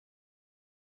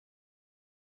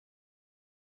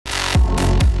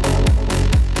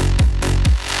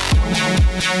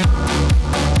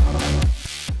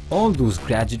all those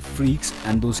gadget freaks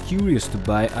and those curious to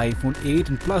buy iPhone 8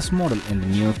 and Plus model in the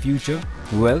near future?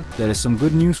 Well, there is some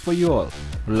good news for you all.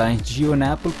 Reliance Jio and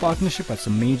Apple partnership has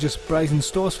some major surprise in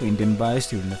stores for Indian buyers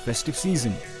during the festive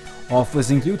season.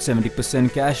 Offers include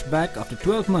 70% cash back after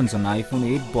 12 months on iPhone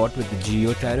 8 bought with the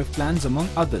Jio tariff plans, among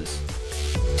others.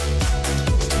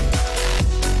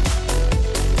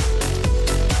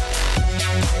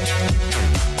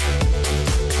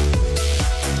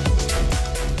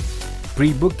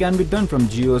 Pre-book can be done from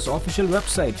Jio's official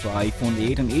website for iPhone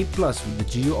 8 and 8 Plus, with the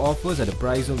Jio offers at a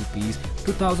price of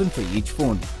 ₹2,000 for each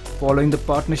phone. Following the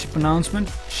partnership announcement,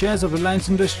 shares of Reliance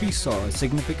Industries saw a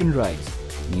significant rise.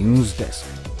 News Desk.